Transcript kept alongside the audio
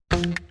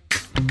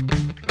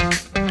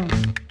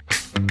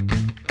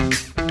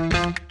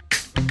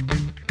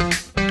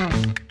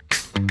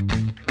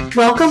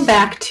Welcome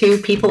back to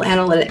People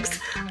Analytics.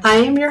 I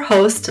am your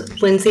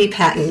host, Lindsay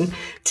Patton.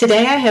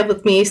 Today I have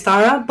with me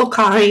Sara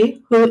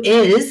Bokhari, who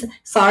is,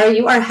 Sara,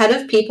 you are head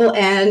of people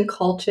and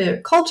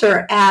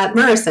culture at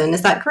Mursion.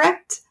 Is that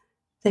correct?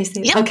 Yep,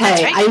 okay,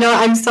 that's right. I know,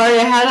 I'm sorry,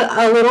 I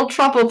had a little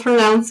trouble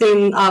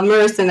pronouncing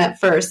Mursion at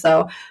first,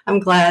 so I'm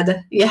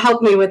glad you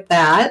helped me with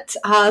that.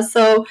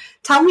 So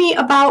tell me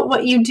about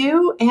what you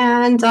do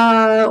and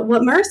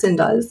what Mursion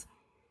does.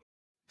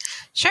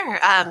 Sure.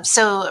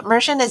 So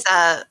Mursion is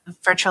a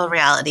virtual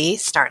reality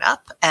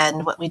startup.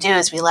 And what we do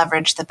is we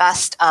leverage the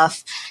best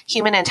of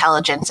human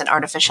intelligence and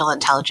artificial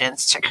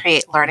intelligence to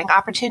create learning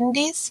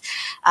opportunities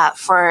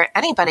for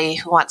anybody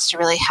who wants to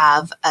really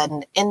have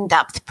an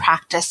in-depth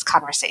practice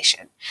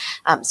conversation.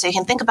 So you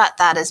can think about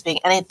that as being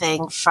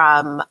anything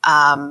from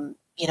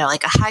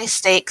like a high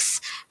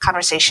stakes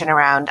conversation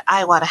around,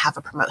 I want to have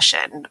a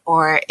promotion,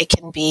 or it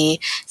can be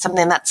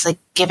something that's like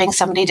giving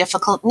somebody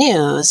difficult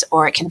news,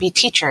 or it can be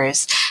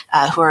teachers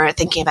who are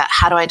thinking about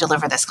how do I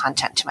deliver this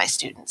content to my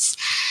students.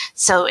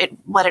 So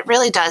what it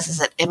really does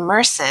is it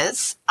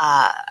immerses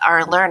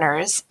our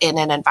learners in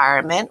an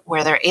environment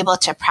where they're able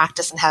to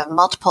practice and have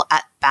multiple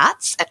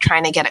at-bats at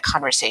trying to get a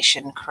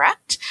conversation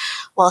correct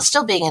while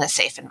still being in a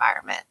safe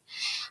environment.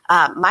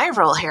 My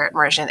role here at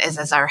Mursion is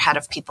as our head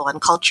of people and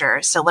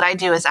culture. So what I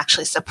do is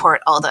actually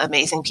support all the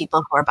amazing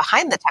people who are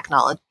behind the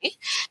technology,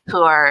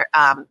 who are,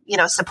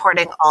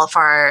 supporting all of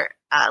our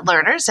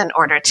learners in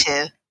order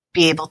to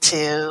be able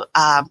to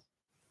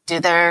do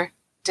their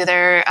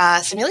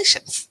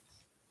simulations.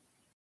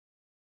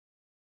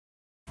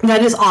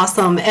 That is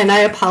awesome. And I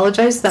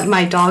apologize that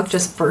my dog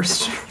just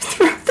burst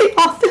through the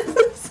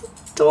office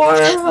door.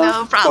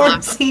 No problem.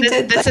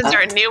 This is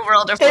our new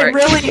world of work. It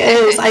really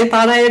is. I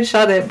thought I had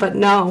shut it, but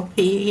no,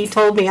 he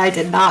told me I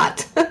did not.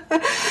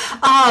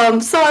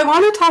 So I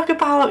want to talk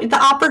about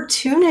the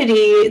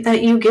opportunity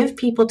that you give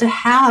people to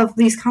have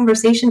these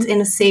conversations in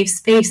a safe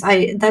space.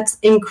 That's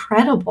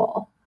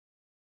incredible.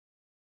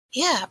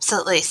 Yeah,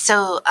 absolutely.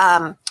 So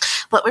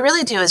what we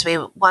really do is we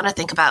want to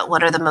think about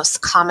what are the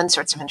most common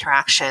sorts of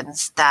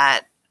interactions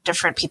that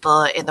different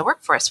people in the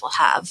workforce will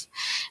have.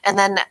 And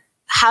then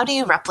how do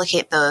you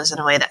replicate those in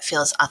a way that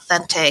feels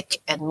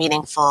authentic and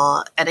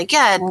meaningful, and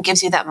again,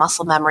 gives you that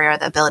muscle memory or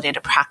the ability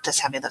to practice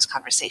having those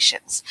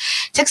conversations?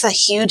 It takes a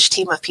huge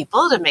team of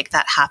people to make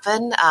that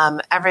happen.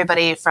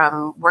 Everybody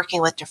from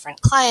working with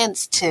different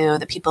clients to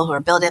the people who are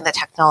building the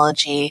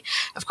technology,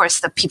 of course,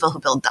 the people who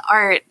build the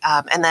art,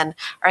 and then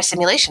our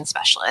simulation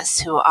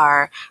specialists who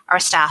are our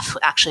staff who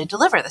actually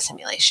deliver the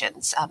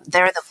simulations.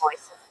 They're the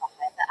voices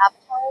behind the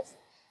avatars,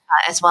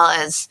 as well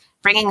as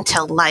bringing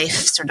to life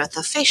sort of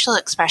the facial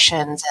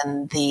expressions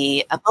and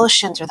the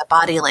emotions or the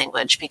body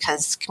language,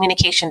 because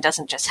communication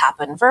doesn't just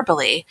happen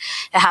verbally,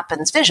 it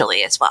happens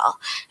visually as well.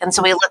 And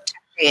so we look to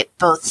create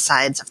both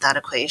sides of that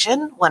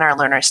equation when our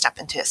learners step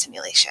into a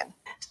simulation.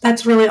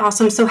 That's really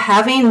awesome. So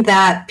having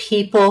that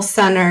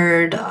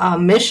people-centered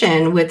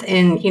mission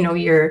within,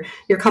 your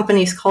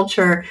company's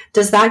culture,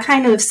 does that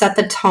kind of set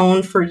the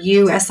tone for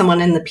you as someone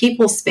in the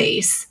people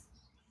space?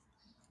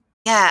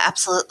 Yeah,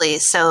 absolutely.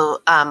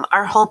 So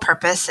our whole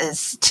purpose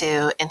is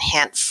to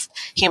enhance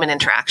human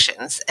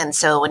interactions. And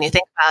so when you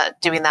think about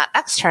doing that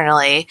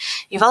externally,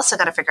 you've also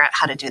got to figure out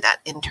how to do that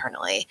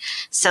internally.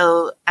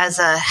 So as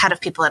a head of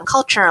people and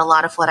culture, a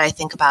lot of what I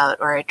think about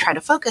or I try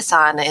to focus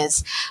on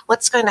is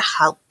what's going to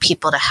help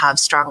people to have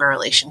stronger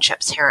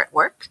relationships here at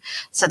work,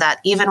 so that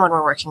even when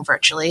we're working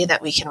virtually,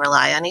 that we can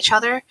rely on each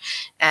other.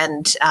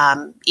 And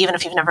even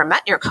if you've never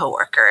met your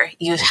coworker,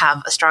 you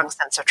have a strong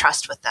sense of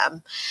trust with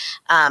them.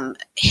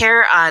 Here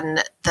on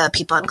the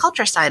people and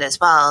culture side as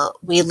well,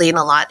 we lean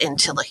a lot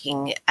into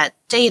looking at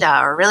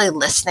data or really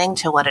listening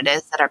to what it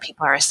is that our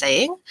people are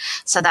saying.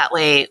 So that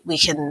way we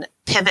can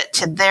pivot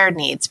to their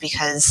needs,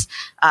 because,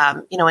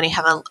 when you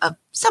have a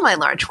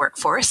semi-large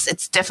workforce,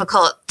 it's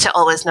difficult to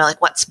always know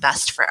what's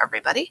best for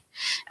everybody.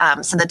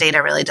 So the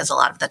data really does a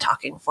lot of the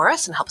talking for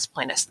us and helps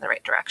point us in the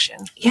right direction.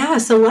 Yeah.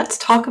 So let's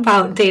talk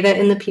about data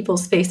in the people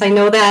space. I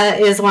know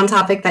that is one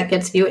topic that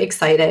gets you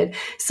excited.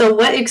 So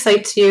what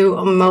excites you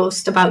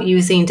most about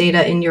using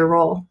data in your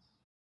role?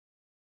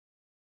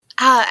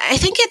 I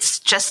think it's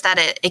just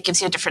that it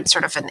gives you a different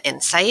sort of an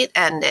insight,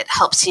 and it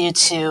helps you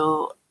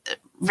to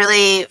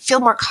really feel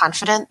more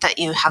confident that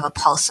you have a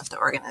pulse of the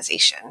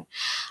organization.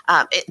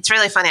 It's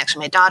really funny,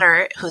 actually. My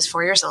daughter, who's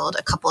 4 years old,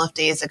 a couple of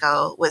days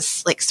ago was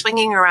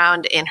swinging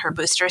around in her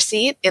booster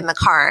seat in the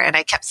car. And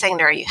I kept saying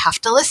to her, you have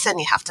to listen.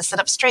 You have to sit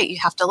up straight. You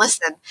have to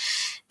listen.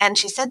 And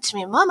she said to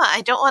me, Mama,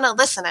 I don't want to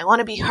listen. I want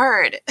to be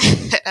heard.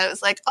 I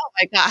was like, oh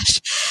my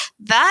gosh,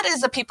 that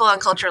is a people and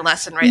culture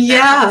lesson right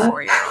there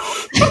for a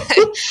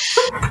 4-year-old.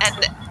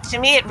 And to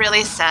me, it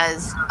really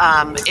says,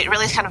 it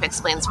really kind of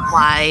explains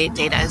why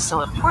data is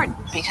so important,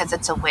 because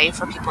it's a way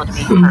for people to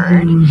be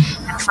heard and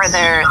for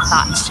their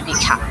thoughts to be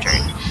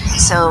captured.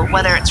 So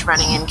whether it's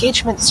running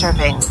engagement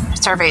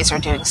surveys or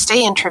doing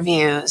stay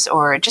interviews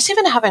or just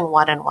even having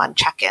one-on-one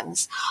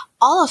check-ins,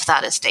 all of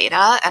that is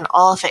data, and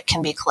all of it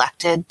can be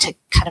collected to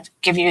kind of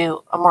give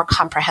you a more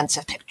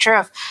comprehensive picture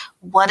of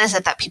what is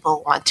it that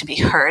people want to be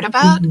heard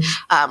about,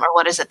 or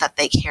what is it that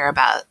they care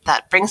about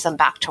that brings them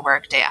back to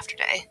work day after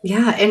day.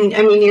 Yeah. And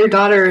I mean, your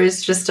daughter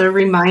is just a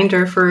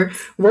reminder for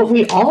what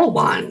we all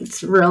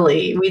want,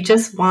 really. We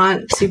just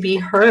want to be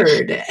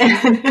heard.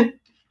 And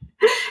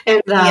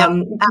Yep, yeah.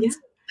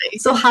 absolutely.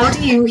 So how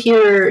do you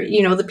hear,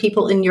 the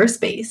people in your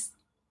space?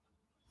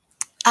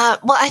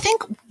 Well, I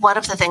think one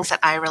of the things that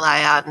I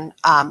rely on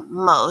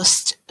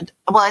most,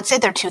 well, I'd say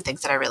there are two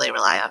things that I really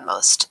rely on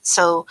most.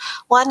 So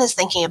one is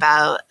thinking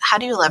about how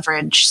do you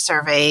leverage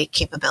survey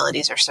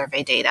capabilities or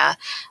survey data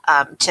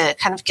to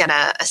kind of get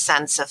a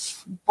sense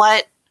of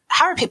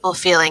how are people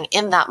feeling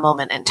in that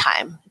moment in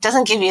time. It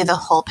doesn't give you the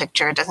whole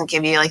picture. It doesn't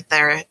give you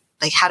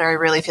how do I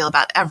really feel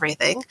about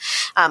everything?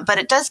 But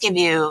it does give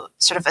you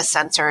sort of a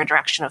sense or a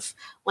direction of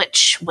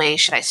which way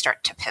should I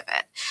start to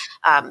pivot.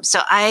 So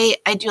I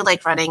do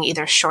like running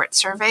either short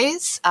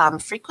surveys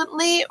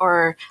frequently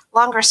or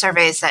longer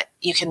surveys that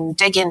you can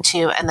dig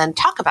into and then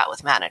talk about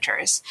with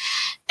managers.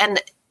 And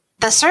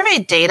the survey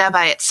data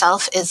by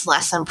itself is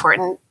less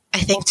important, I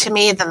think, to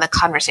me than the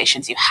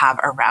conversations you have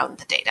around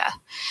the data.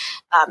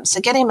 So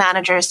getting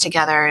managers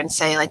together and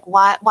say,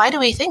 why do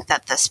we think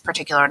that this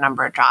particular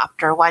number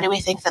dropped? Or why do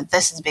we think that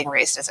this is being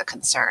raised as a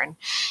concern?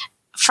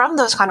 From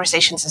those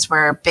conversations is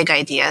where big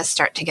ideas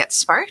start to get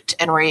sparked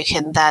and where you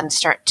can then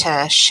start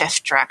to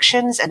shift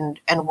directions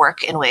and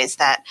work in ways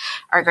that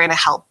are going to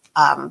help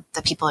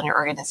the people in your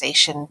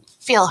organization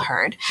feel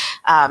heard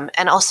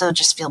and also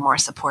just feel more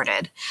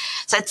supported.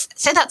 So I'd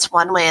say that's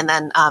one way. And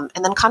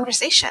then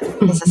conversation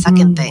is the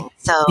second thing.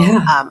 So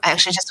I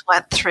actually just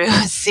went through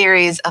a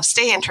series of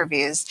stay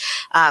interviews,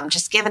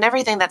 just given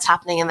everything that's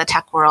happening in the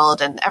tech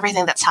world and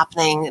everything that's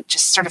happening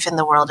just sort of in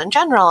the world in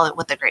general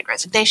with the Great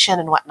Resignation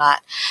and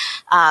whatnot.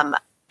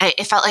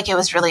 It felt like it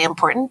was really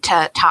important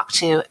to talk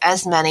to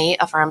as many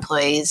of our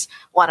employees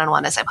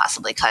one-on-one as I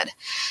possibly could.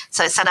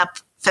 So I set up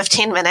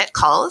 15-minute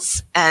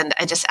calls, and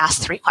I just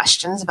asked 3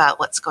 questions about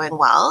what's going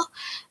well,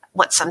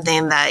 what's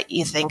something that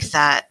you think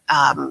that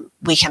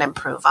we can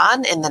improve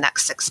on in the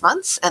next 6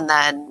 months, and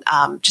then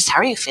just how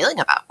are you feeling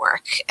about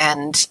work,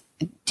 and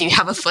do you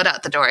have a foot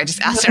out the door? I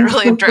just asked it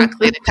really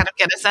directly to kind of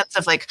get a sense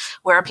of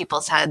where are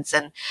people's heads,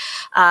 and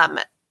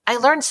I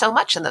learned so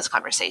much in those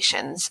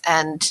conversations,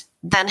 and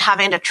then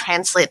having to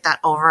translate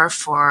that over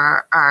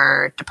for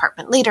our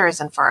department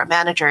leaders and for our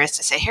managers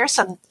to say, here's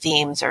some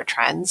themes or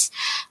trends.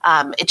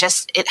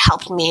 It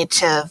helped me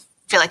to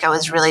feel like I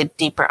was really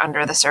deeper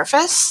under the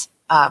surface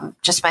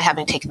just by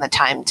having taken the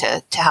time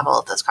to have all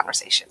of those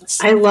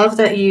conversations. I love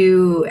that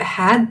you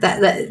had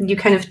that you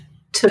kind of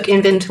took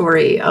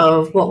inventory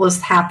of what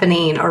was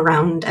happening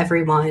around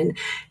everyone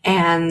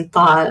and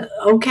thought,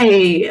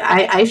 okay,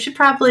 I should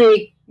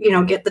probably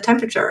get the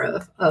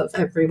temperature of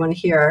everyone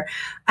here.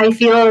 I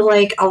feel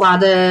like a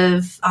lot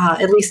of,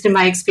 at least in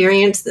my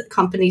experience, that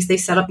companies, they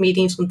set up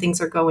meetings when things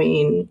are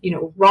going,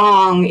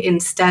 wrong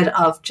instead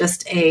of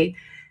just a,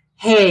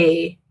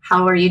 hey,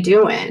 how are you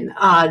doing?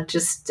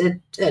 Just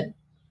a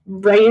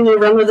regular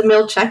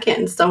run-of-the-mill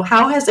check-in. So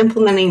how has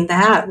implementing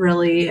that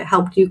really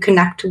helped you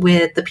connect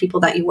with the people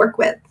that you work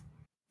with?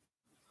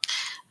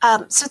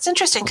 So it's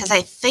interesting because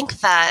I think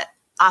that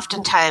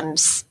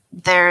oftentimes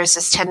there's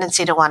this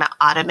tendency to want to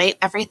automate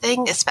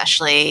everything,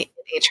 especially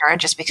in HR,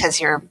 just because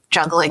you're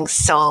juggling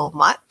so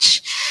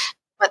much.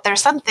 But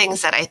there's some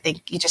things that I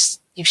think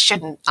you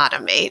shouldn't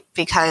automate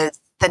because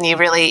then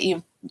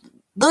you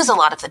lose a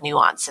lot of the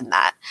nuance in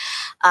that.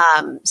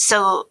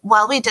 So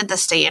while we did the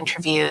stay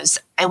interviews,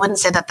 I wouldn't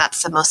say that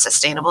that's the most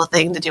sustainable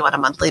thing to do on a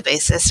monthly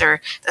basis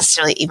or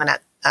necessarily even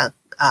at a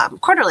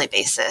quarterly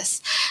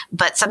basis.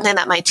 But something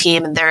that my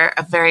team, and they're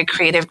a very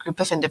creative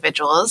group of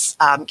individuals,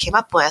 came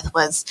up with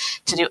was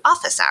to do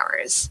office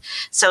hours.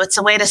 So it's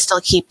a way to still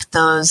keep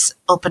those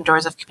open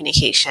doors of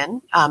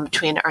communication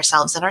between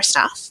ourselves and our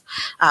staff,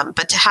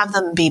 but to have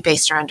them be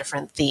based around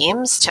different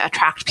themes to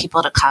attract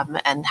people to come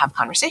and have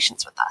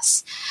conversations with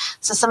us.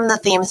 So some of the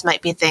themes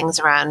might be things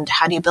around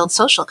how do you build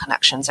social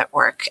connections at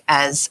work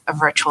as a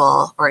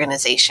virtual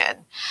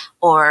organization,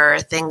 or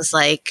things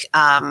like,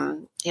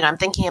 I'm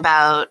thinking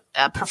about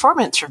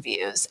performance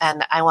reviews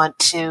and I want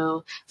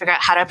to figure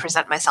out how do I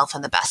present myself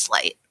in the best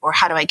light or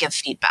how do I give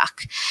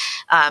feedback.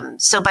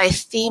 So by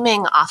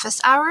theming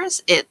office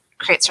hours, it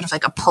creates sort of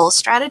like a pull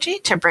strategy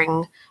to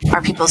bring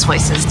our people's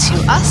voices to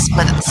us,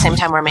 but at the same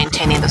time, we're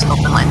maintaining those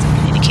open lines of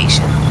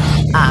communication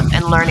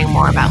and learning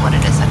more about what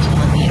it is that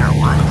people need or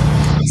want.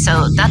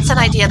 So that's an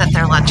idea that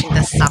they're launching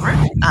this summer.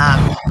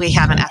 We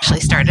haven't actually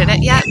started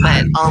it yet,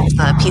 but all of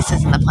the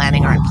pieces and the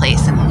planning are in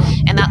place.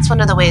 And that's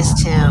one of the ways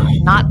to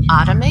not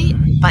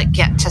automate, but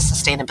get to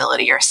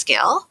sustainability or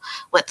scale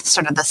with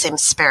sort of the same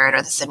spirit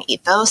or the same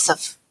ethos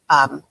of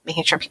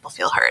making sure people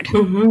feel heard.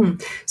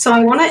 Mm-hmm. So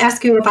I want to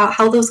ask you about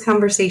how those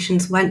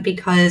conversations went,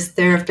 because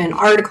there have been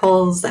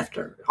articles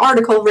after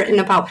article written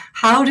about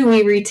how do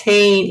we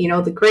retain,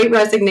 the great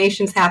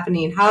resignations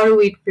happening, how do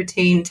we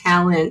retain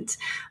talent?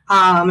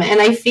 And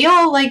I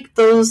feel like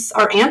those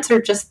are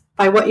answered just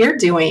by what you're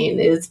doing,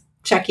 is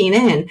checking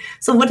in.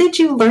 So what did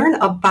you learn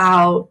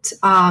about,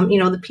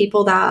 the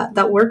people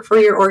that work for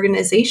your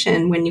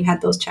organization when you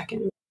had those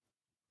check-ins?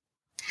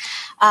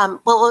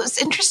 Well, what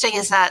was interesting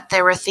is that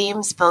there were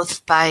themes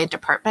both by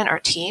department or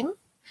team,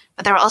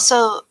 but there were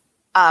also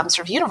sort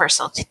of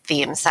universal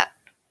themes that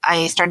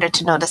I started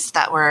to notice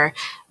that were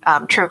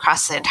true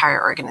across the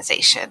entire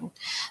organization.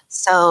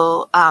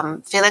 So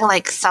feeling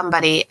like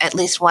somebody, at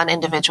least one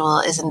individual,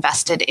 is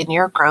invested in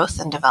your growth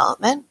and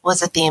development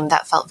was a theme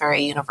that felt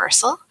very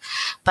universal.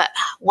 But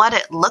what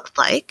it looked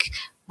like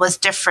was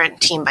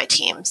different team by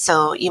team.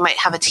 So you might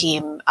have a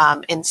team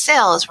in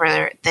sales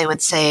where they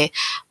would say,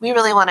 we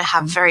really want to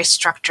have very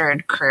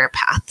structured career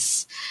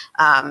paths.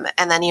 And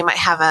then you might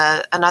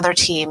have another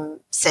team,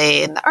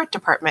 say in the art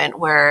department,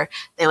 where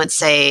they would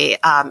say,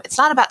 it's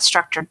not about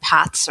structured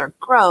paths or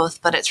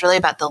growth, but it's really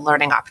about the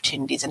learning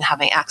opportunities and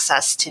having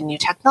access to new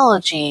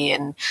technology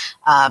and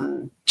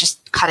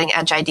just cutting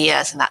edge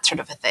ideas and that sort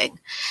of a thing.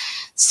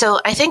 So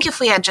I think if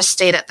we had just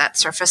stayed at that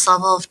surface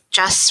level of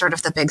just sort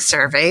of the big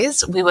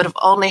surveys, we would have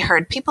only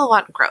heard people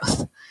want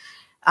growth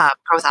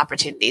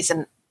opportunities.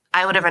 And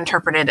I would have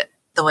interpreted it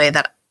the way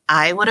that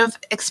I would have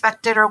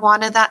expected or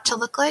wanted that to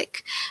look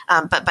like.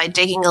 But by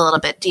digging a little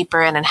bit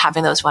deeper in and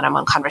having those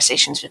one-on-one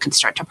conversations, we can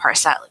start to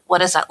parse out what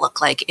does that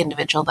look like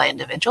individual by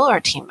individual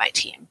or team by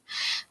team.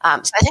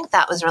 So I think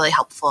that was really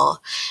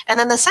helpful. And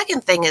then the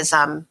second thing is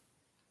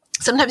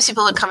sometimes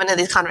people would come into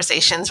these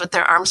conversations with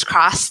their arms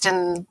crossed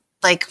and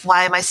like,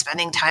 why am I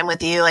spending time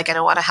with you? Like, I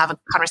don't want to have a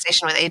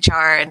conversation with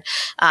HR.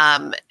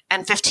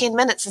 And 15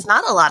 minutes is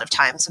not a lot of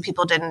time. So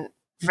people didn't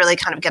really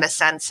kind of get a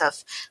sense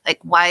of like,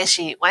 why is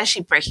she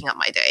breaking up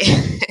my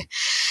day?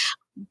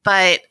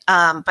 But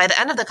by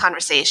the end of the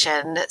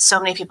conversation,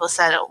 so many people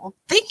said, oh, well,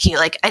 thank you.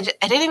 Like, I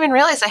didn't even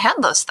realize I had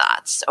those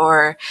thoughts.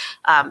 Or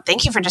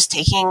thank you for just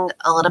taking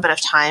a little bit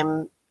of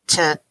time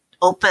to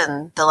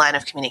open the line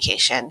of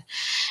communication.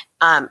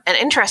 And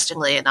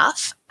interestingly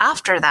enough,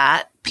 after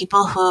that,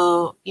 people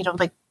who,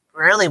 like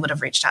rarely would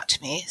have reached out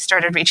to me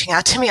started reaching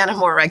out to me on a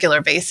more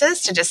regular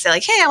basis to just say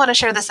like, hey, I want to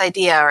share this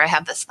idea or I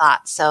have this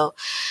thought. So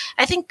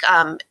I think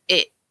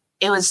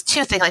it was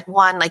two things. Like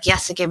one, like,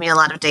 yes, it gave me a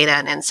lot of data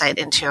and insight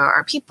into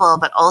our people,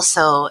 but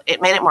also it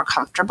made it more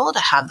comfortable to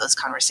have those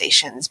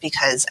conversations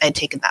because I'd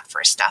taken that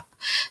first step.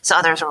 So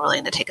others were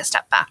willing to take a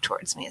step back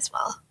towards me as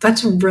well.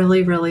 That's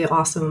really, really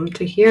awesome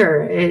to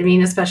hear. I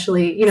mean,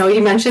 especially,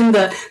 you mentioned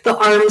the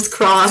arms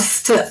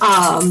crossed,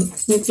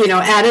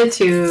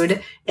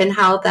 attitude and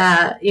how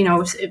that,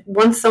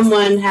 once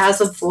someone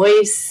has a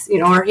voice,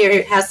 or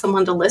has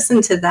someone to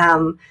listen to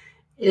them,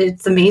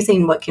 it's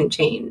amazing what can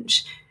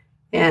change.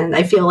 And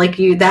I feel like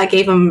that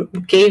gave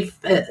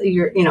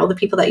the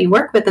people that you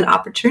work with an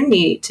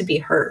opportunity to be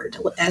heard,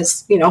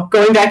 as,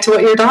 going back to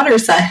what your daughter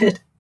said.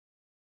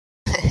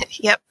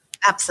 Yep,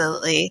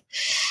 absolutely.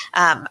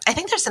 I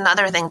think there's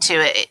another thing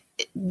too.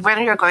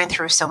 When you're going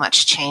through so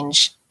much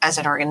change as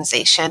an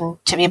organization,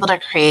 to be able to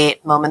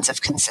create moments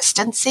of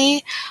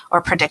consistency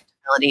or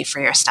predictability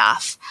for your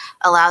staff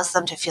allows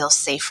them to feel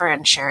safer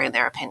in sharing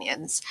their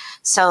opinions.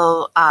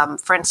 So,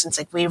 for instance,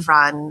 like we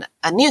run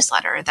a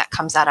newsletter that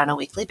comes out on a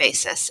weekly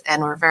basis,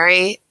 and we're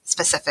very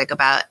specific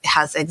about it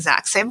has the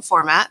exact same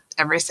format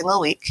every single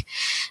week.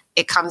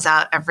 It comes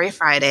out every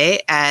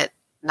Friday at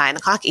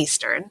 9:00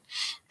 Eastern.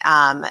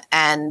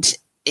 And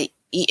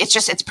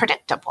it's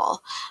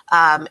predictable.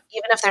 Even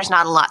if there's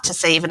not a lot to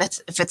say, even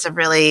if it's a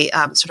really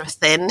sort of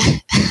thin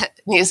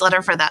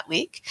newsletter for that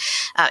week,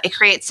 it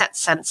creates that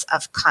sense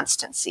of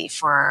constancy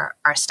for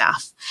our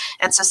staff.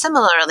 And so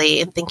similarly,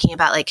 in thinking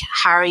about like,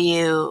 how are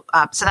you,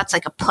 so that's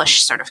like a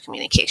push sort of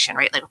communication,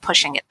 right? Like we're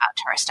pushing it out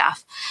to our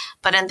staff.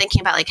 But in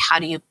thinking about like, how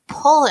do you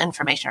pull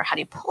information or how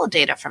do you pull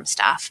data from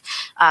staff?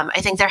 I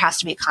think there has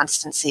to be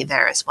constancy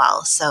there as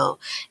well. So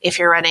if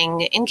you're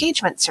running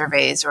engagement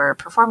surveys or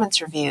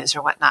performance reviews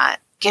or whatnot,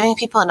 giving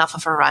people enough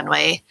of a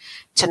runway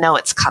to know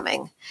it's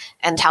coming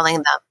and telling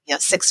them,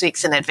 6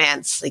 weeks in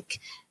advance, like,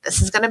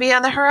 this is going to be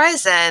on the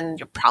horizon.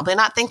 You're probably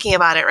not thinking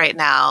about it right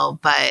now,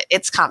 but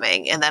it's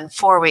coming. And then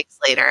 4 weeks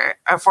later,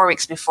 or 4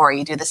 weeks before,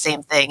 you do the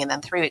same thing. And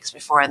then 3 weeks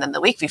before, and then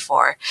the week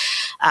before.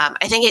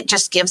 I think it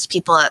just gives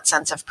people that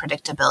sense of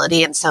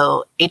predictability. And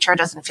so HR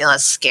doesn't feel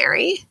as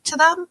scary to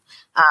them.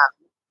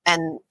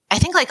 And I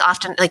think like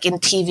often like in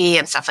TV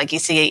and stuff, like you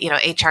see,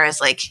 HR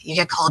is like, you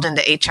get called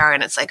into HR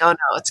and it's like, oh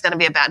no, it's going to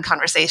be a bad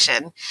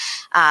conversation.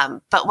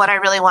 But what I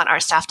really want our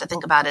staff to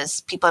think about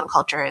is people and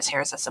culture is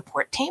here as a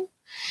support team.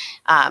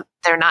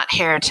 They're not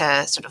here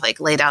to sort of like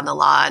lay down the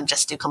law and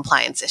just do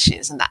compliance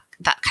issues and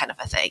that kind of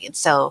a thing. And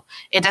so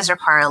it does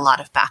require a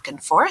lot of back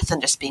and forth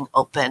and just being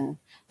open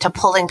to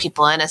pulling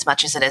people in as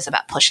much as it is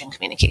about pushing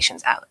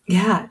communications out.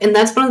 Yeah. And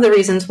that's one of the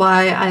reasons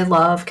why I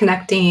love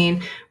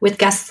connecting with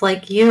guests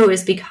like you,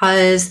 is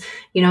because,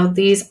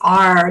 these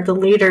are the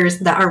leaders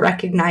that are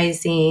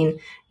recognizing,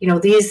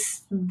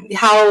 these,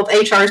 how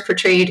HR is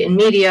portrayed in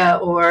media,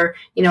 or,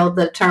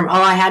 the term,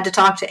 oh, I had to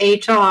talk to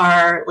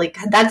HR, like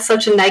that's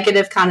such a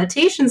negative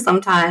connotation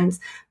sometimes.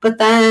 But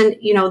then,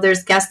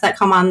 there's guests that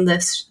come on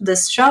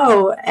this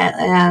show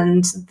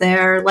and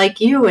they're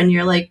like you, and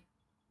you're like,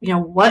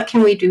 what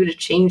can we do to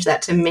change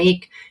that, to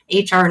make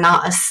HR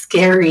not a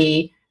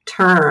scary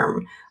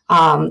term,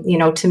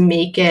 to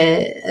make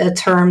it a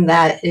term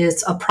that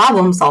is a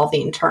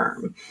problem-solving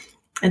term.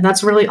 And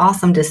that's really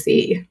awesome to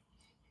see.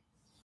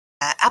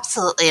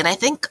 Absolutely. And I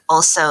think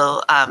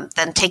also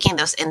then taking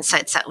those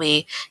insights that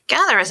we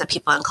gather as a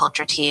people and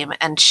culture team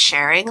and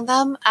sharing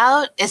them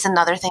out is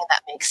another thing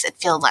that makes it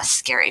feel less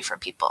scary for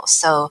people.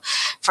 So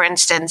for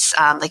instance,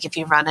 like if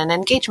you run an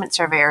engagement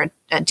survey or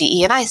a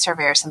DE&I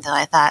survey or something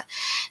like that,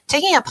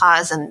 taking a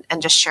pause and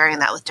just sharing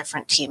that with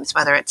different teams,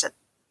 whether it's at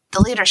the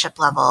leadership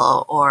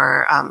level,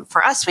 or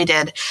for us, we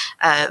did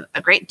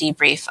a great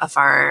debrief of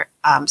our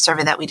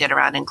survey that we did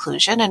around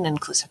inclusion and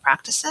inclusive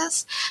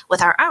practices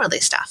with our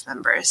hourly staff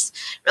members,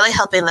 really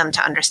helping them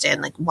to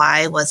understand, like,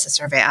 why was the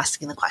survey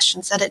asking the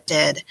questions that it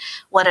did?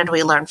 What did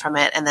we learn from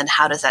it? And then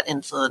how does that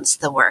influence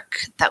the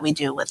work that we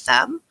do with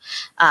them?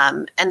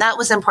 And that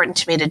was important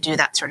to me to do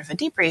that sort of a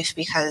debrief,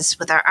 because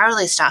with our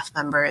hourly staff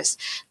members,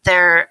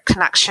 their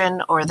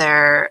connection or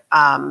their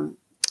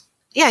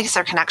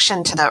their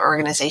connection to the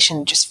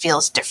organization just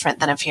feels different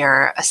than if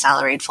you're a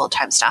salaried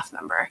full-time staff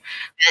member.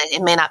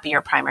 It may not be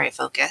your primary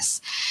focus.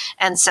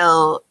 And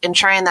so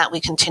ensuring that we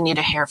continue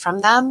to hear from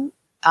them,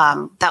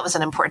 that was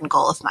an important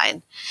goal of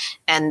mine.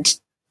 And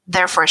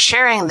therefore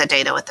sharing the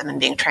data with them and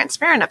being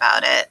transparent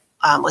about it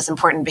was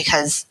important,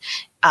 because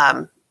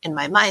in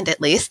my mind,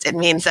 at least, it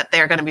means that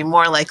they're going to be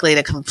more likely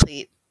to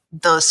complete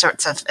those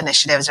sorts of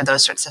initiatives or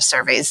those sorts of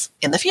surveys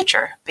in the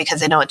future, because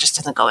they know it just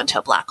doesn't go into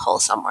a black hole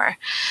somewhere.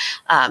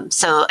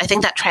 So I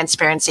think that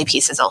transparency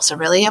piece is also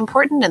really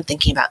important, and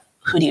thinking about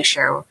who do you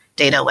share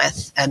data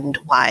with and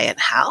why and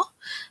how,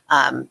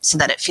 so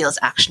that it feels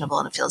actionable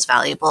and it feels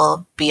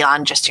valuable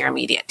beyond just your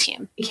immediate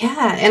team.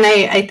 Yeah, and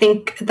I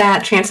think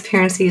that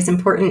transparency is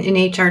important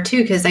in HR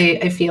too, because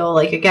I feel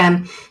like,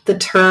 again, the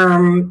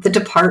term, the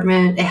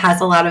department, it has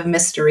a lot of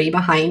mystery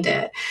behind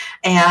it.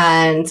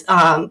 And,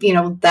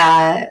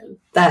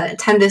 that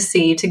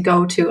tendency to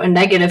go to a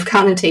negative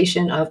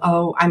connotation of,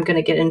 oh, I'm going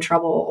to get in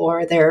trouble,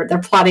 or they're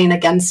plotting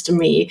against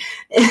me.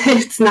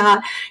 It's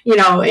not,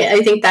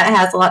 I think that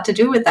has a lot to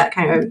do with that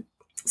kind of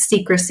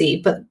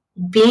secrecy. But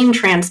being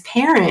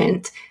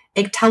transparent,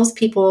 it tells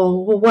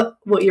people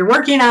what you're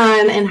working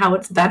on and how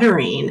it's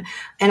bettering.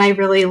 And I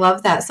really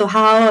love that. So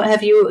how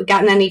have you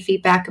gotten any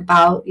feedback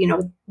about,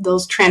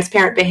 those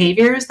transparent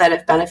behaviors that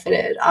have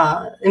benefited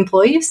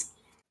employees?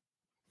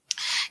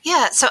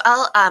 Yeah, so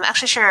I'll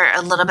actually share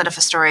a little bit of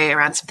a story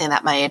around something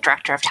that my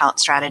director of talent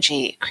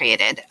strategy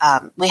created.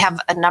 We have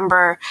a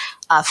number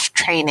of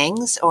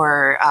trainings,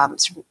 or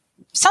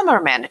some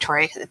are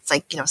mandatory. It's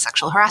like,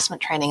 sexual harassment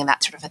training and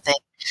that sort of a thing.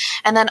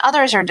 And then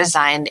others are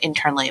designed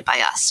internally by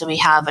us. So we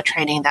have a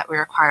training that we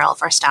require all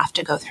of our staff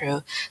to go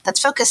through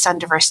that's focused on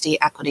diversity,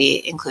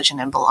 equity, inclusion,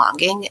 and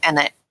belonging. And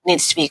it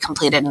needs to be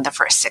completed in the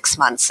first 6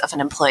 months of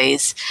an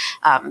employee's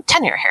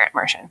tenure here at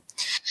Mursion.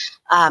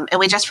 And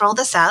we just rolled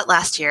this out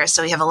last year.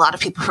 So we have a lot of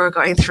people who are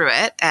going through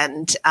it.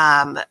 And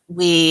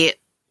we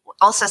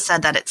also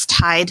said that it's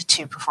tied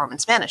to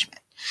performance management.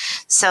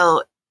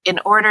 So in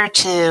order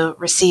to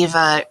receive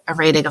a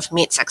rating of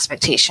meets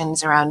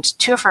expectations around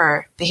two of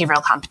our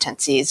behavioral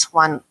competencies,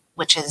 one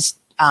which is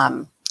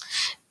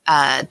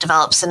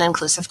develops an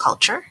inclusive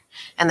culture,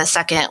 and the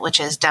second,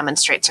 which is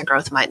demonstrates a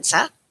growth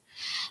mindset,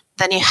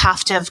 then you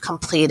have to have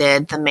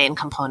completed the main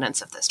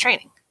components of this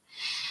training.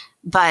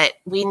 But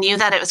we knew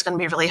that it was going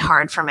to be really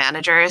hard for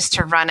managers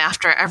to run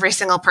after every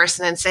single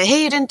person and say,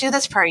 hey, you didn't do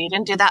this part, you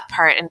didn't do that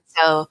part. And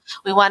so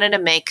we wanted to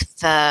make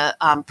the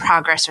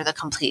progress or the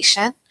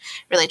completion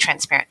really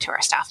transparent to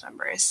our staff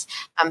members.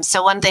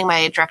 So one thing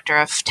my director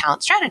of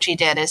talent strategy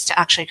did is to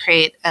actually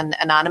create an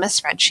anonymous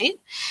spreadsheet.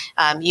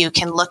 You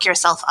can look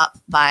yourself up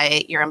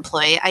by your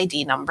employee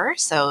ID number.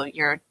 So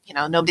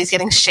nobody's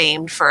getting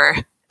shamed for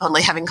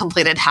only having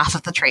completed half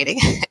of the training.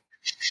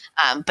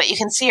 But you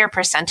can see your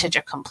percentage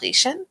of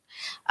completion,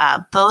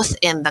 both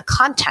in the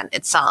content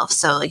itself.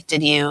 So like,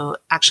 did you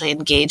actually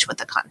engage with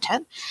the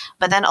content?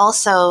 But then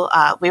also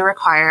we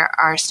require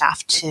our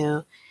staff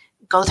to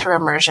go through a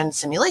Mursion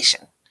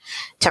simulation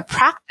to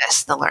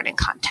practice the learning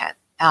content.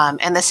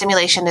 And the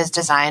simulation is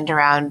designed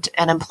around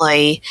an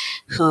employee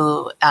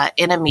who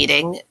in a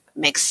meeting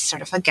makes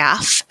sort of a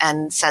gaffe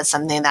and says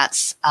something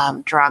that's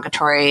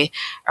derogatory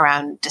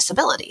around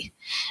disability.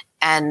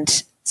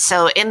 And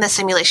so in the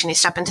simulation, you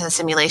step into the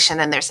simulation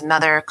and there's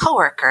another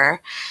coworker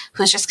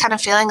who's just kind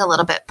of feeling a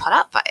little bit put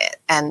up by it,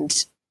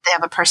 and they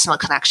have a personal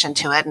connection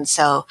to it. And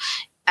so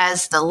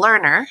as the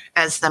learner,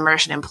 as the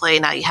Mursion employee,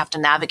 now you have to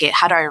navigate,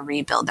 how do I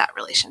rebuild that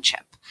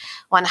relationship?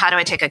 One, how do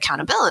I take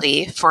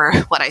accountability for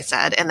what I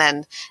said? And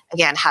then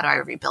again, how do I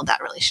rebuild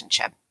that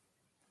relationship?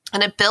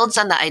 And it builds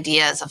on the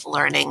ideas of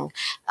learning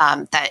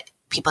that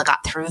people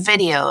got through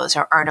videos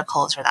or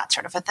articles or that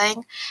sort of a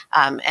thing,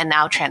 and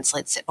now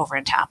translates it over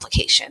into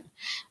application,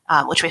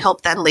 which we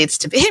hope then leads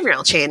to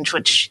behavioral change,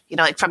 which,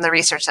 like from the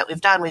research that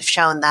we've done, we've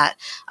shown that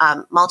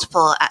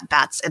multiple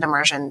at-bats in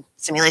immersion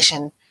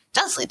simulation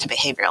does lead to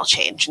behavioral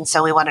change. And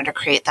so we wanted to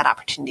create that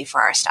opportunity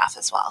for our staff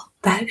as well.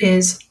 That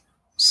is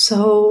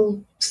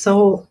so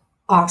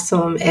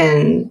awesome.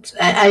 And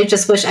I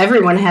just wish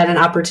everyone had an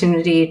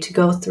opportunity to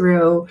go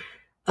through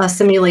a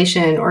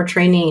simulation or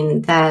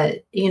training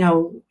that,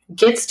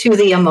 gets to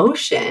the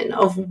emotion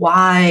of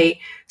why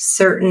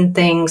certain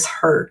things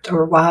hurt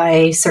or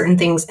why certain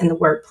things in the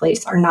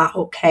workplace are not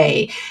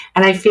okay.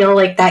 And I feel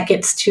like that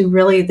gets to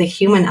really the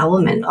human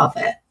element of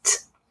it.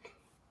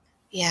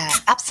 Yeah,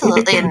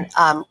 absolutely. And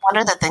one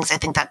of the things I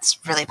think that's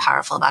really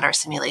powerful about our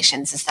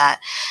simulations is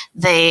that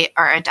they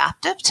are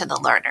adaptive to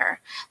the learner.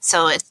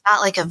 So it's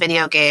not like a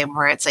video game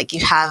where it's like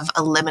you have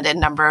a limited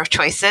number of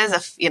choices.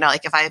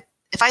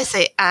 If I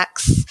say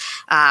X,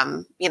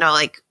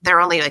 like there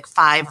are only like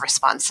 5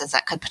 responses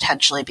that could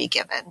potentially be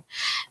given.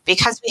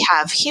 Because we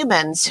have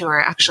humans who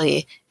are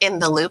actually in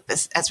the loop,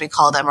 as we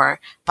call them, or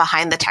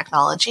behind the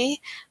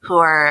technology, who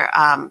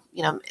are,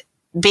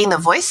 being the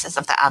voices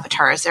of the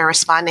avatars, they're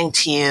responding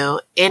to you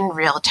in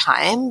real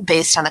time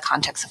based on the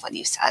context of what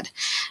you said.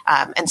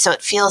 And so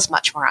it feels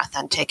much more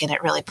authentic and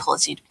it really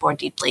pulls you more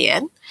deeply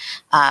in.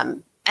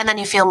 And then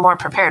you feel more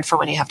prepared for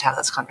when you have to have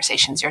those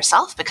conversations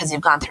yourself because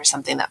you've gone through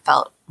something that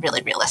felt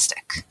really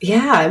realistic.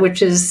 Yeah,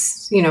 which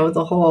is,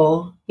 the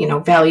whole,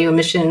 value and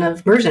mission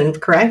of Mursion,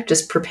 correct?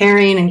 Just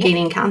preparing and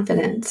gaining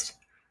confidence.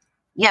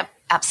 Yep.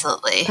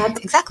 Absolutely.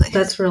 Exactly.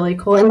 That's really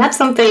cool. And that's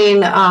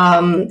something,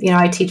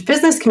 I teach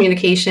business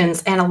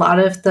communications, and a lot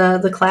of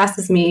the class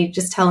is me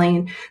just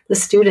telling the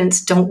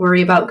students, don't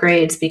worry about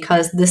grades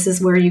because this is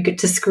where you get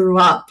to screw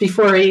up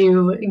before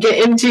you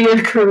get into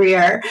your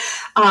career.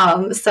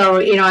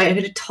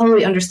 I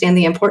totally understand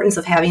the importance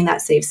of having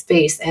that safe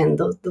space and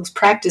those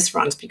practice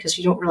runs, because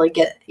you don't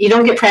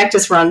get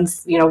practice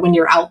runs, when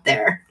you're out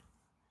there.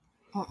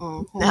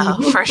 No,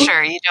 for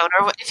sure. You don't.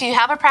 Or if you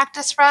have a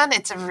practice run,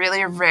 it's a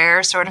really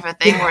rare sort of a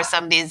thing where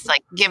somebody's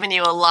like given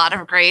you a lot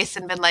of grace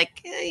and been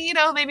like,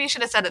 maybe you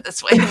should have said it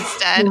this way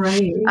instead.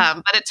 Right.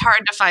 But it's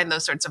hard to find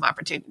those sorts of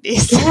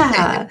opportunities.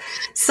 Yeah.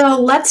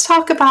 So let's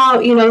talk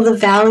about, the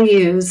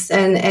values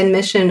and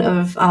mission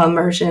of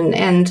Mursion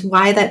and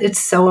why that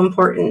it's so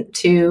important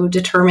to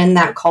determine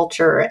that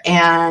culture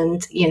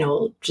and,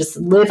 just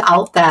live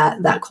out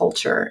that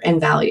culture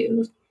and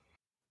values.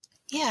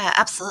 Yeah,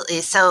 absolutely.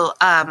 So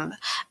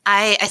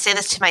I say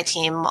this to my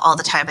team all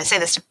the time. I say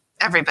this to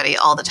everybody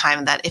all the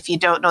time, that if you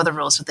don't know the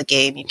rules of the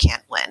game, you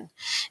can't win.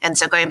 And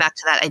so going back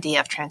to that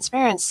idea of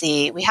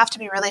transparency, we have to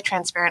be really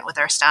transparent with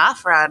our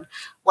staff around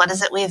what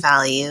is it we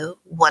value,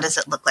 what does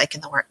it look like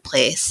in the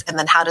workplace, and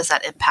then how does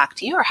that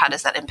impact you, or how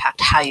does that impact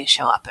how you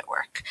show up at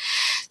work?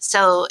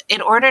 So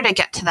in order to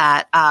get to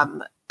that,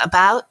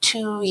 about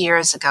 2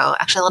 years ago,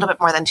 actually a little bit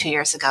more than 2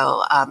 years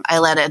ago, I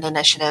led an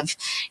initiative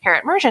here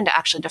at Mursion to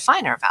actually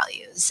define our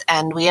values.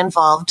 And we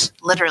involved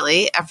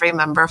literally every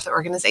member of the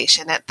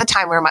organization. At the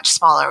time, we were much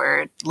smaller. We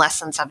were less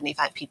than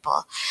 75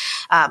 people.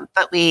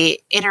 But we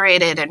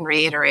iterated and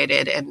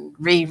reiterated and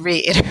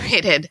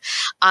reiterated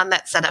on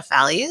that set of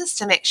values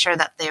to make sure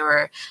that they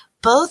were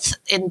both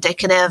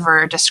indicative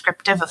or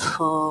descriptive of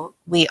who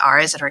we are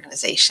as an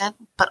organization,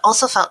 but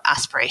also felt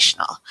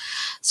aspirational.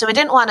 So we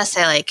didn't want to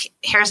say like,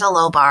 here's a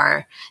low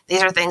bar.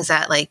 These are things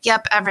that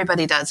yep,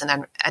 everybody does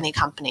in any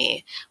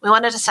company. We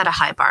wanted to set a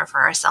high bar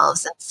for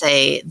ourselves and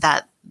say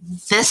that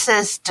this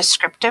is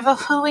descriptive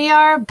of who we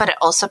are, but it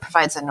also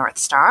provides a North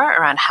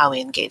Star around how we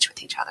engage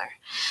with each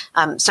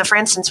other. So for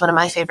instance, one of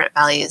my favorite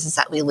values is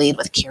that we lead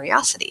with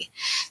curiosity.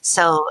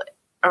 So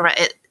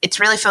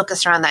it's really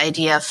focused around the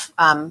idea of,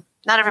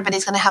 not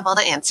everybody's going to have all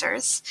the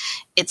answers.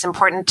 It's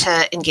important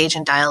to engage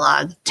in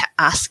dialogue, to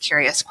ask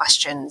curious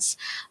questions,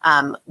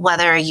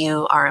 whether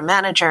you are a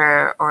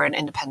manager or an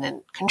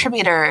independent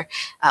contributor,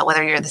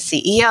 whether you're the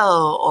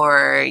CEO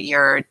or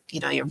your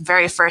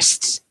very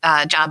first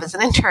job as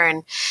an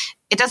intern.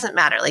 It doesn't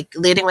matter.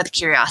 Leading with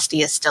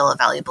curiosity is still a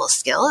valuable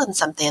skill and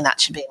something that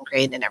should be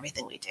ingrained in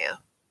everything we do.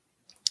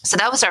 So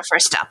that was our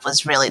first step,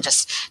 was really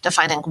just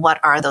defining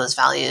what are those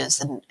values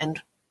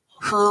and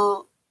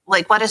who,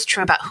 what is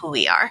true about who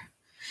we are.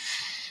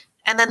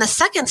 And then the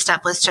second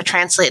step was to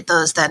translate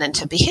those then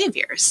into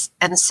behaviors.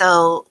 And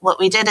so what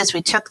we did is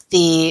we took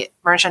the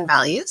Mursion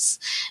values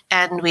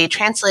and we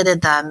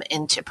translated them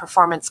into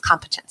performance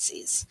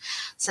competencies.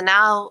 So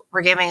now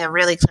we're giving a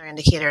really clear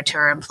indicator to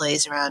our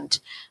employees around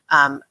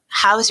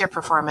how is your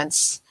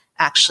performance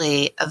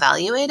actually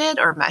evaluated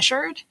or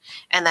measured,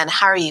 and then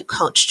how are you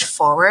coached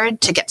forward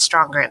to get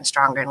stronger and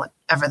stronger in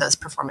whatever those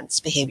performance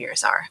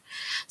behaviors are.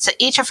 So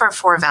each of our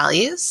 4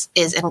 values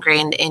is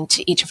ingrained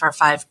into each of our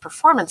 5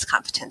 performance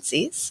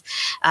competencies.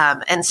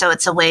 And so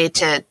it's a way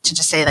to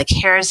just say,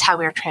 here's how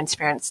we're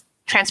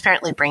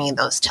transparently bringing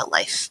those to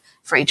life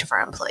for each of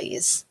our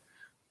employees.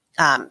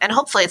 And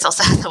hopefully it's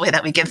also the way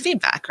that we give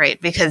feedback, right?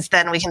 Because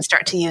then we can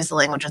start to use the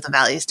language of the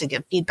values to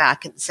give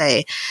feedback and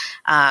say,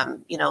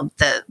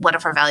 one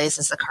of our values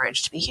is the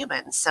courage to be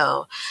human.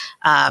 So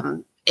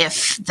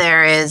if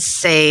there is,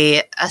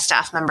 say, a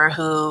staff member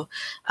who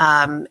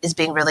is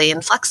being really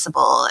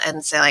inflexible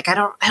and say, I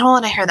don't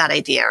want to hear that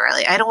idea, or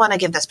I don't want to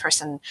give this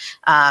person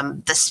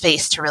the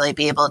space to really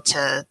be able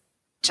to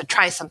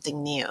try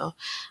something new.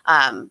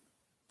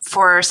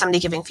 for somebody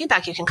giving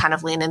feedback, you can kind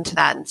of lean into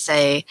that and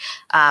say,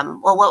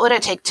 well, what would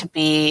it take to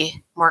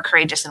be more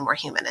courageous and more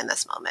human in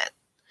this moment?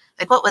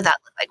 Like, what would that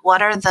look like?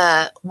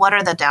 What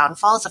are the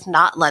downfalls of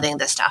not letting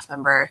the staff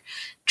member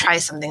try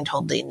something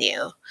totally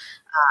new?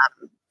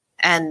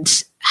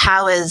 And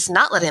how is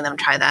not letting them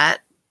try that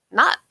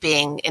not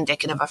being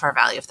indicative of our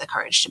value of the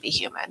courage to be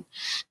human?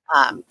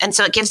 And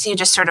so it gives you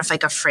just sort of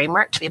like a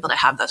framework to be able to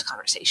have those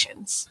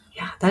conversations.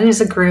 Yeah, that is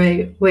a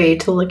great way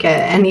to look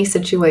at any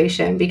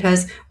situation,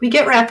 because we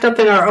get wrapped up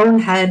in our own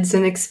heads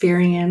and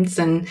experience,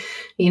 and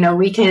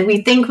we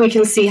think we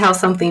can see how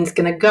something's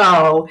going to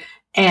go,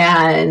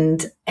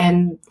 and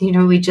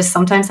we just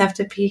sometimes have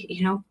to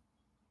be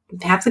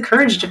have the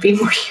courage to be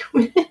more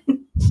human. Yep,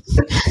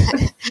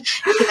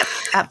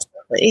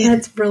 absolutely.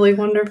 That's really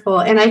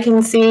wonderful. And I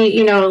can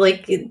see,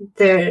 like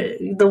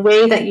the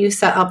way that you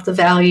set up the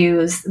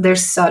values,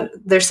 there's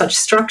such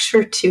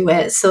structure to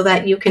it so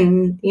that you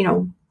can,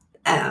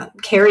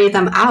 carry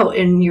them out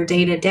in your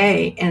day to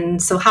day.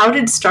 And so how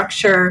did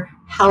structure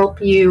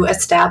help you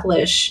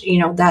establish,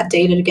 that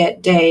day to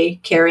day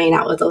carrying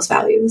out with those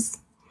values?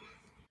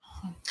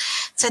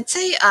 So I'd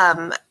say,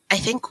 I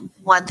think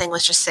one thing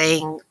was just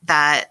saying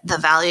that the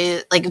value,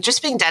 like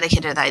just being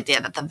dedicated to the idea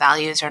that the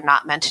values are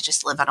not meant to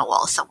just live on a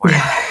wall somewhere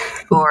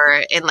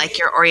or in like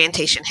your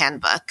orientation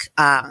handbook.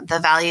 The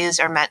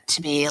values are meant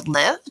to be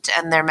lived,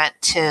 and they're meant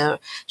to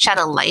shed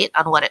a light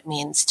on what it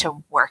means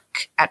to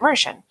work at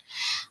Mursion.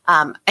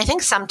 I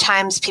think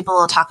sometimes people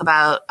will talk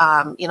about,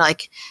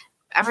 like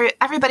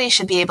everybody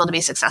should be able to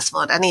be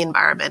successful in any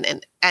environment,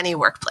 in any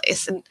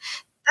workplace. And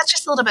that's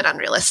just a little bit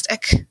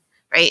unrealistic,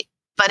 right?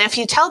 But if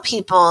you tell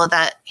people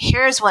that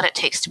here's what it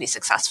takes to be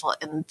successful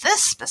in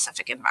this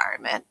specific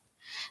environment,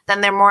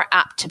 then they're more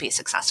apt to be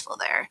successful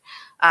there.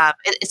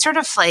 It's sort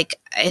of like,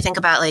 I think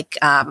about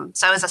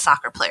so I was a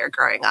soccer player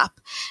growing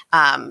up,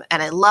 and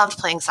I loved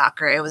playing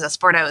soccer. It was a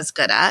sport I was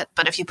good at.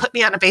 But if you put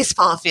me on a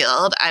baseball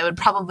field, I would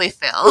probably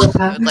fail.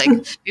 I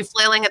would be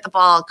flailing at the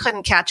ball,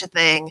 couldn't catch a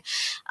thing.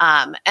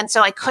 And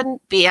so I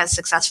couldn't be as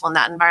successful in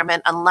that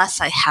environment unless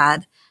I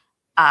had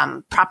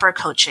proper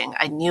coaching.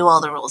 I knew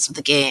all the rules of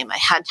the game. I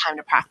had time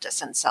to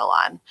practice and so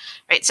on.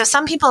 Right. So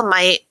some people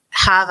might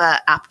have an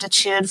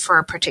aptitude for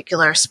a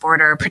particular sport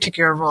or a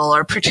particular role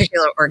or a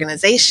particular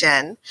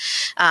organization.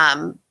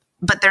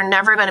 But they're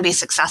never going to be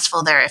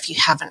successful there if you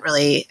haven't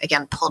really,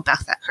 again, pulled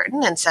back that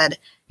curtain and said,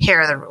 here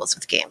are the rules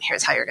of the game.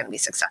 Here's how you're going to be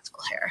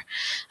successful here.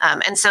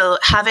 And so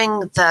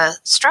having the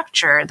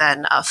structure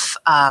then of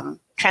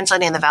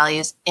translating the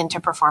values into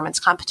performance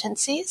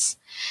competencies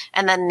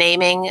and then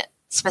naming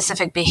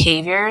specific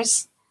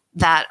behaviors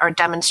that are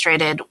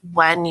demonstrated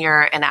when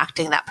you're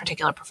enacting that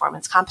particular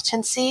performance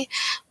competency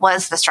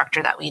was the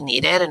structure that we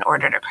needed in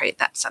order to create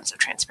that sense of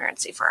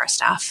transparency for our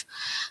staff.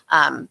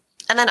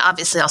 And then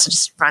obviously also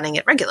just running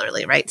it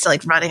regularly, right? So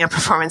like running a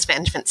performance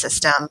management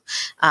system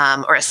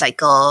or a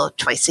cycle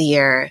twice a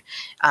year,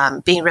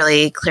 being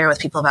really clear with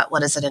people about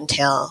what does it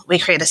entail. We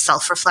create a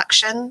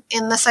self-reflection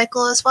in the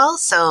cycle as well.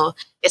 So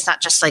it's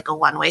not just like a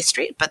one-way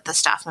street, but the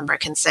staff member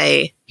can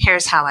say,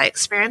 here's how I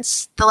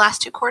experienced the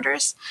last 2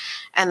 quarters.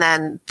 And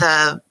then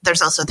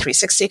there's also a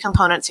 360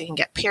 component, so you can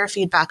get peer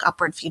feedback,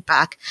 upward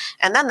feedback,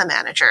 and then the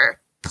manager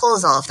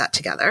pulls all of that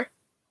together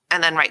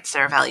and then writes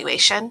their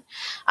evaluation.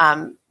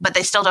 But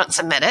they still don't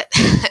submit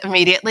it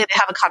immediately. They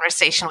have a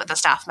conversation with the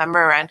staff member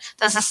around,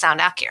 does this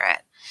sound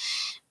accurate?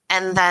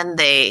 And then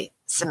they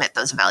submit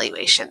those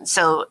evaluations.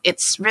 So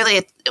it's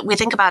really, we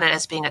think about it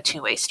as being a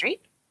two-way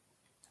street.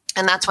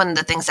 And that's one of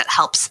the things that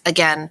helps,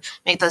 again,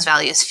 make those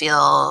values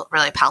feel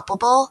really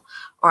palpable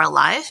or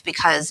alive,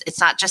 because it's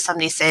not just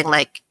somebody saying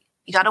like,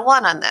 you got a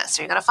 1 on this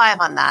or you got a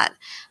 5 on that.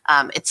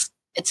 It's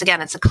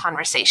a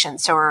conversation.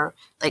 So we're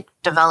like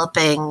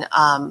developing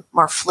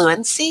more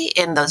fluency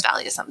in those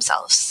values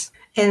themselves.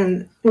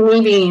 And me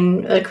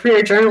being a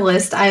career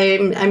journalist,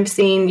 I'm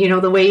seeing,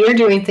 the way you're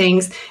doing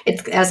things,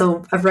 it's as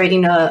of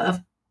writing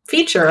a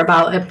feature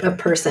about a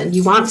person.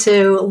 You want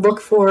to look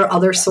for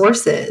other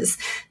sources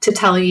to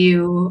tell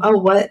you, oh,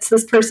 what's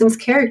this person's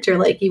character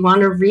like? You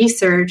want to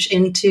research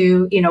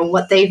into,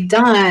 what they've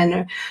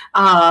done.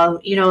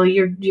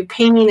 You're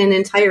painting an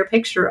entire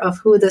picture of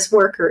who this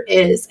worker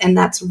is. And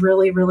that's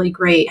really, really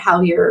great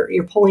how you're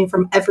pulling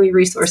from every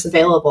resource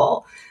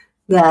available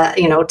that,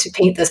 to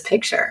paint this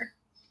picture.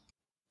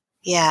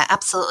 Yeah,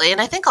 absolutely. And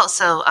I think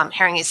also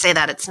hearing you say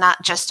that it's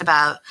not just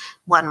about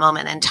one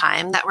moment in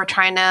time that we're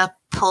trying to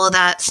pull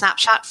that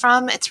snapshot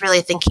from. It's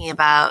really thinking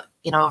about,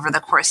 over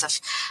the course of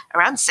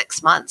around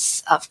 6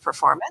 months of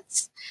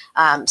performance.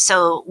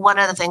 So one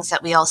of the things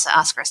that we also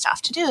ask our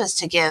staff to do is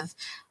to give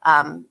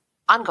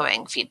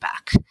ongoing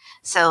feedback.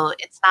 So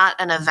it's not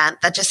an event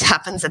that just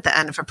happens at the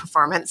end of a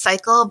performance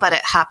cycle, but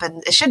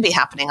it should be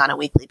happening on a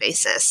weekly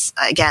basis,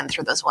 again,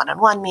 through those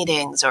one-on-one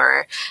meetings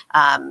or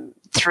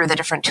through the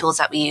different tools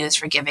that we use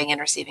for giving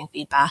and receiving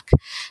feedback.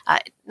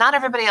 Not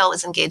everybody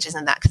always engages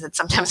in that because it's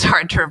sometimes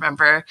hard to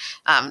remember,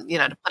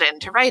 to put it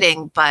into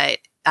writing, but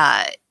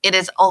it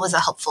is always a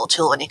helpful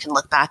tool when you can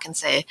look back and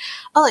say,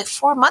 oh, like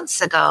 4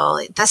 months ago,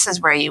 this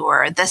is where you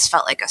were. This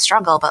felt like a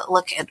struggle, but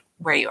look at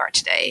where you are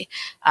today.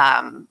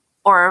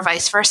 Or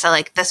vice versa,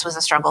 like this was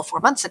a struggle 4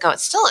 months ago, it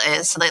still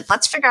is. So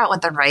let's figure out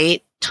what the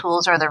right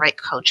tools or the right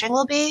coaching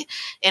will be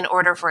in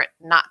order for it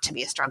not to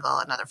be a struggle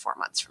another 4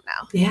 months from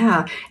now.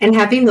 Yeah. And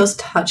having those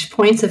touch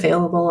points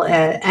available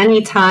at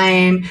any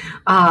time,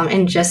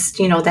 and just,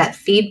 that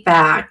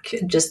feedback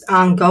just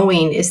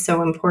ongoing is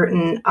so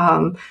important.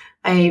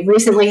 I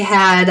recently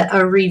had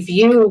a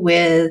review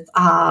with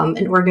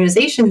an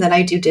organization that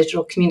I do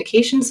digital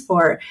communications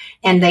for,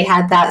 and they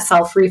had that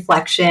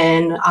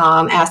self-reflection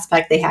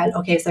aspect. They had,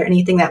 okay, is there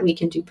anything that we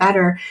can do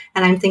better?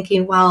 And I'm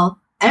thinking, well,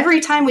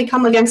 every time we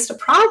come against a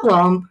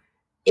problem,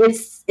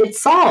 it's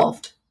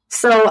solved.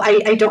 So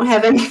I don't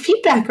have any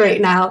feedback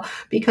right now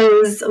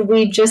because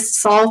we just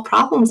solve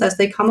problems as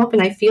they come up.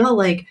 And I feel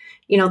like,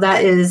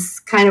 that is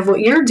kind of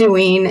what you're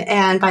doing.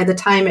 And by the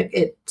time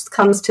it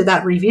comes to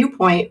that review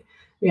point,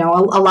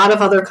 a lot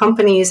of other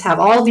companies have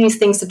all these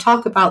things to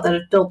talk about that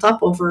have built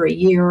up over a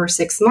year or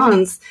 6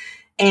 months.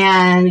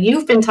 And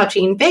you've been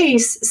touching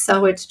base.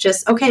 So it's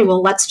just, okay,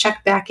 well, let's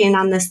check back in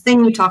on this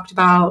thing you talked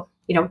about,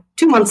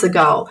 2 months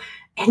ago.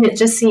 And it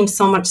just seems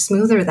so much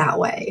smoother that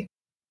way.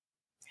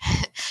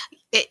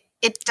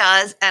 It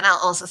does. And I'll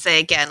also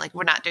say again, like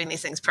we're not doing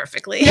these things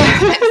perfectly.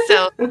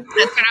 So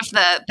that's kind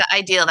of the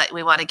ideal that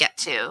we want to get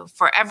to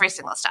for every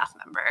single staff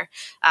member.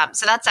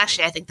 So that's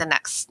actually, I think, the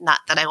next nut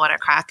that I want to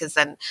crack is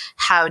then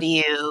how do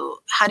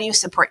you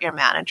support your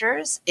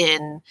managers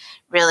in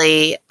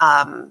really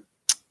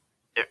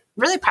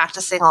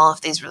practicing all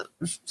of these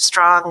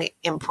strong,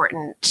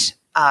 important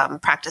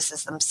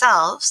practices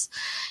themselves,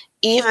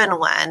 even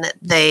when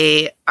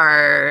they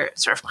are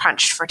sort of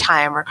crunched for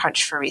time or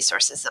crunched for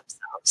resources themselves.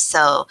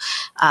 So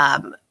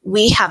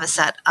we have a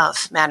set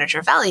of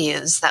manager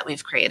values that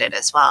we've created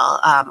as well,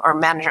 or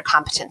manager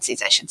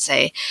competencies, I should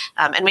say.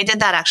 And we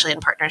did that actually in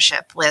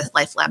partnership with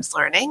Life Labs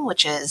Learning,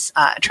 which is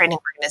a training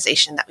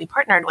organization that we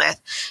partnered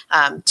with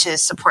to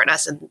support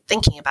us in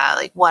thinking about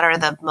like what are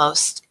the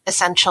most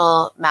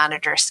essential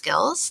manager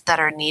skills that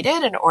are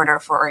needed in order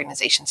for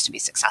organizations to be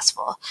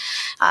successful.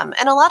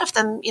 And a lot of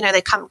them,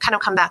 they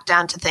come back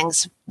down to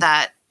things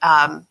that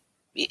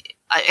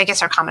I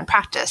guess are common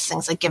practice,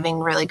 things like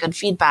giving really good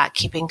feedback,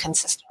 keeping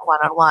consistent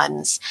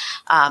one-on-ones,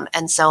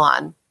 and so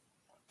on.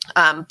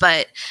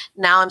 But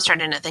now I'm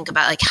starting to think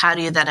about like, how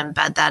do you then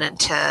embed that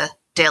into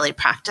daily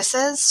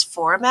practices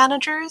for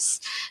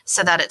managers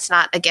so that it's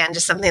not, again,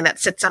 just something that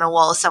sits on a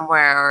wall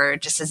somewhere or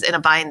just is in a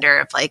binder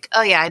of like,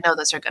 oh yeah, I know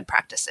those are good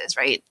practices,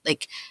 right?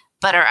 Like,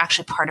 but are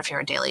actually part of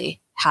your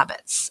daily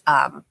habits.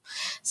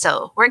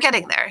 So we're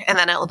getting there, and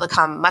then it will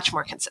become much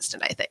more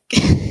consistent, I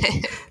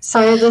think.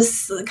 So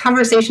this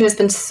conversation has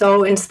been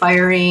so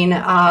inspiring.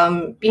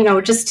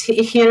 Just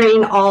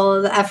hearing all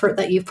of the effort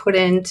that you've put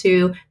in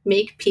to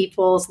make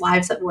people's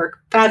lives at work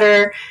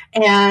better,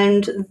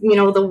 and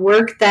the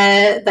work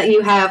that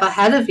you have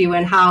ahead of you,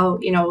 and how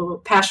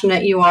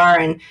passionate you are,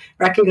 and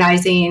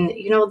recognizing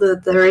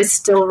that there is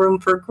still room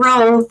for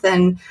growth.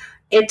 And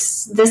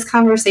this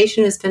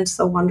conversation has been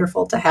so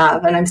wonderful to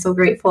have, and I'm so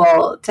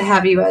grateful to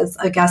have you as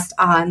a guest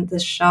on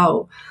this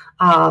show.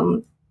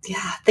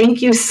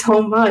 Thank you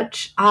so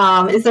much.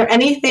 Is there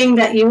anything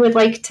that you would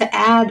like to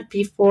add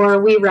before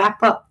we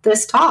wrap up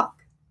this talk?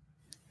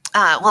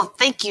 Well,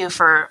 thank you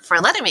for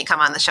letting me come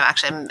on the show.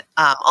 Actually,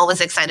 I'm always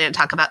excited to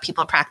talk about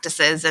people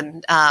practices,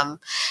 and I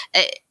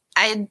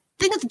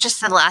think just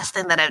the last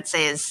thing that I would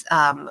say is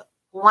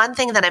one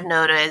thing that I've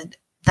noted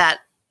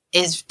that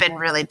has been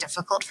really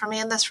difficult for me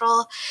in this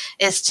role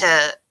is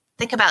to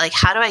think about like,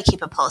 how do I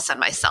keep a pulse on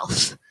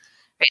myself?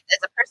 Right?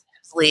 As a person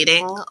who's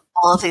leading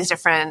all of these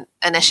different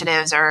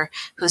initiatives or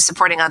who's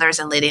supporting others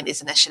and leading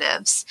these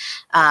initiatives,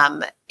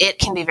 it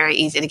can be very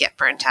easy to get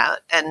burnt out.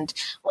 And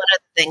one of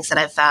the things that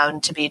I've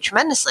found to be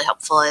tremendously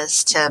helpful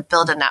is to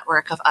build a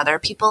network of other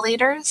people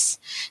leaders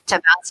to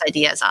bounce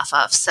ideas off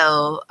of.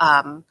 So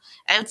I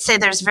would say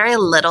there's very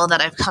little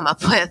that I've come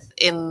up with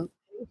in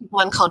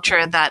one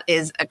culture that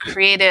is a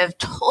creative,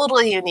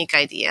 totally unique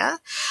idea.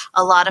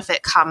 A lot of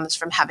it comes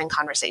from having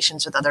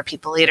conversations with other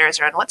people leaders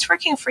around what's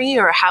working for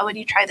you, or how would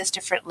you try this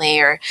differently,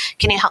 or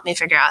can you help me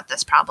figure out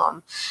this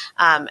problem?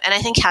 And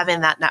I think having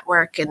that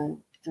network and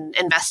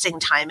investing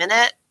time in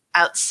it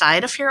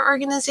outside of your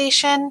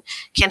organization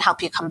can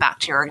help you come back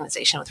to your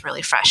organization with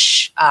really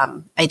fresh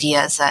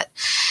ideas that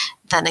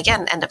then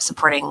again end up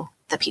supporting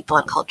the people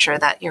and culture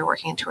that you're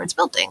working towards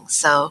building.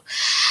 So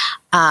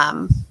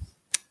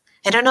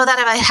I don't know that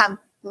if I have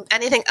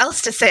anything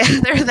else to say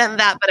other than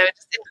that, but I would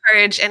just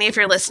encourage any of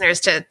your listeners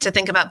to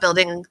think about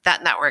building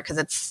that network, because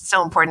it's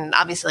so important.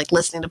 Obviously, like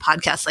listening to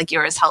podcasts like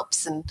yours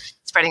helps and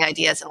spreading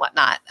ideas and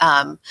whatnot.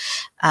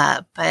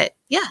 But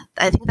yeah,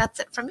 I think that's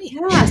it from me.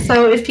 Yeah.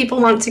 So if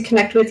people want to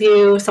connect with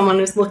you, someone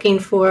who's looking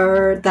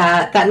for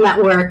that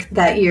network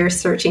that you're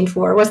searching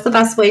for, what's the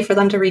best way for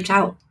them to reach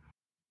out?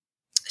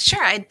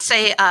 Sure, I'd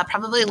say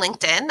probably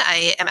LinkedIn.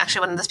 I am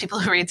actually one of those people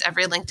who reads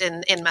every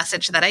LinkedIn in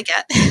message that I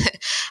get.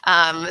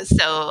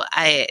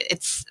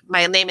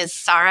 My name is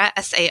Sara,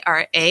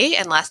 Sara,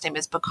 and last name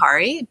is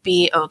Bokhari,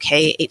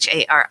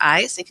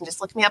 Bokhari. So you can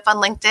just look me up on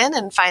LinkedIn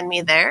and find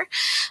me there.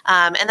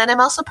 And then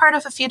I'm also part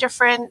of a few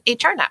different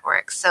HR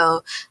networks.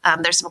 So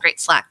there's some great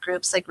Slack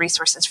groups like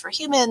Resources for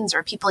Humans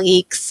or People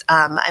Geeks.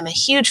 I'm a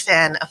huge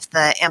fan of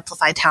the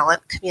Amplify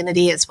Talent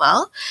community as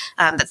well.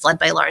 That's led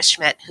by Lars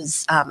Schmidt,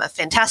 who's a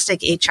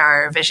fantastic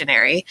HR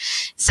visionary.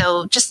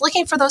 So just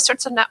looking for those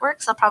sorts of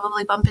networks, I'll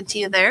probably bump into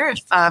you there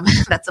if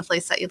that's a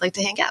place that you'd like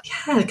to hang out.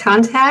 Yeah,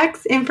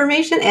 contacts,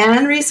 information,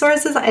 and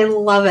resources. I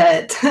love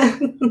it.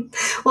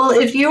 Well,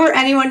 if you or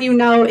anyone you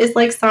know is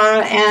like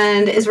Sara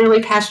and is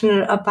really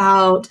passionate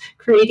about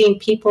creating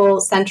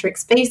people-centric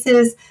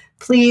spaces,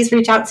 please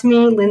reach out to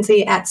me,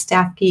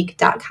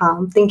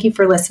 Lindsay@staffgeek.com. Thank you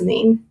for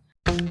listening.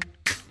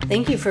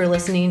 Thank you for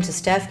listening to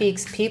Staff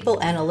Geek's People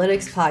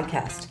Analytics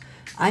Podcast.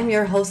 I'm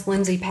your host,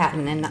 Lindsay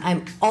Patton, and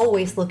I'm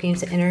always looking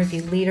to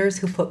interview leaders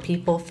who put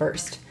people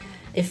first.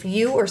 If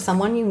you or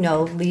someone you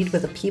know lead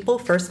with a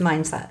people-first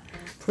mindset,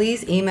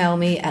 please email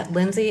me at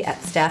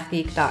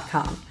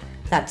lindsay@staffgeek.com.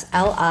 That's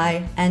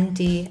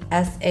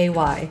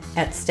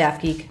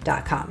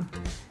LINDSAY@staffgeek.com.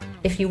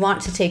 If you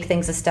want to take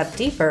things a step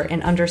deeper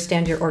and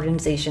understand your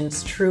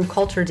organization's true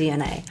culture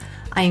DNA,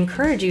 I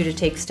encourage you to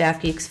take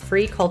Staff Geek's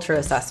free culture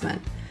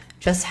assessment.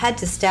 Just head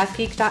to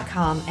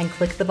staffgeek.com and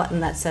click the button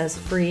that says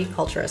Free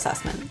Culture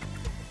Assessment.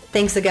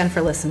 Thanks again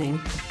for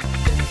listening.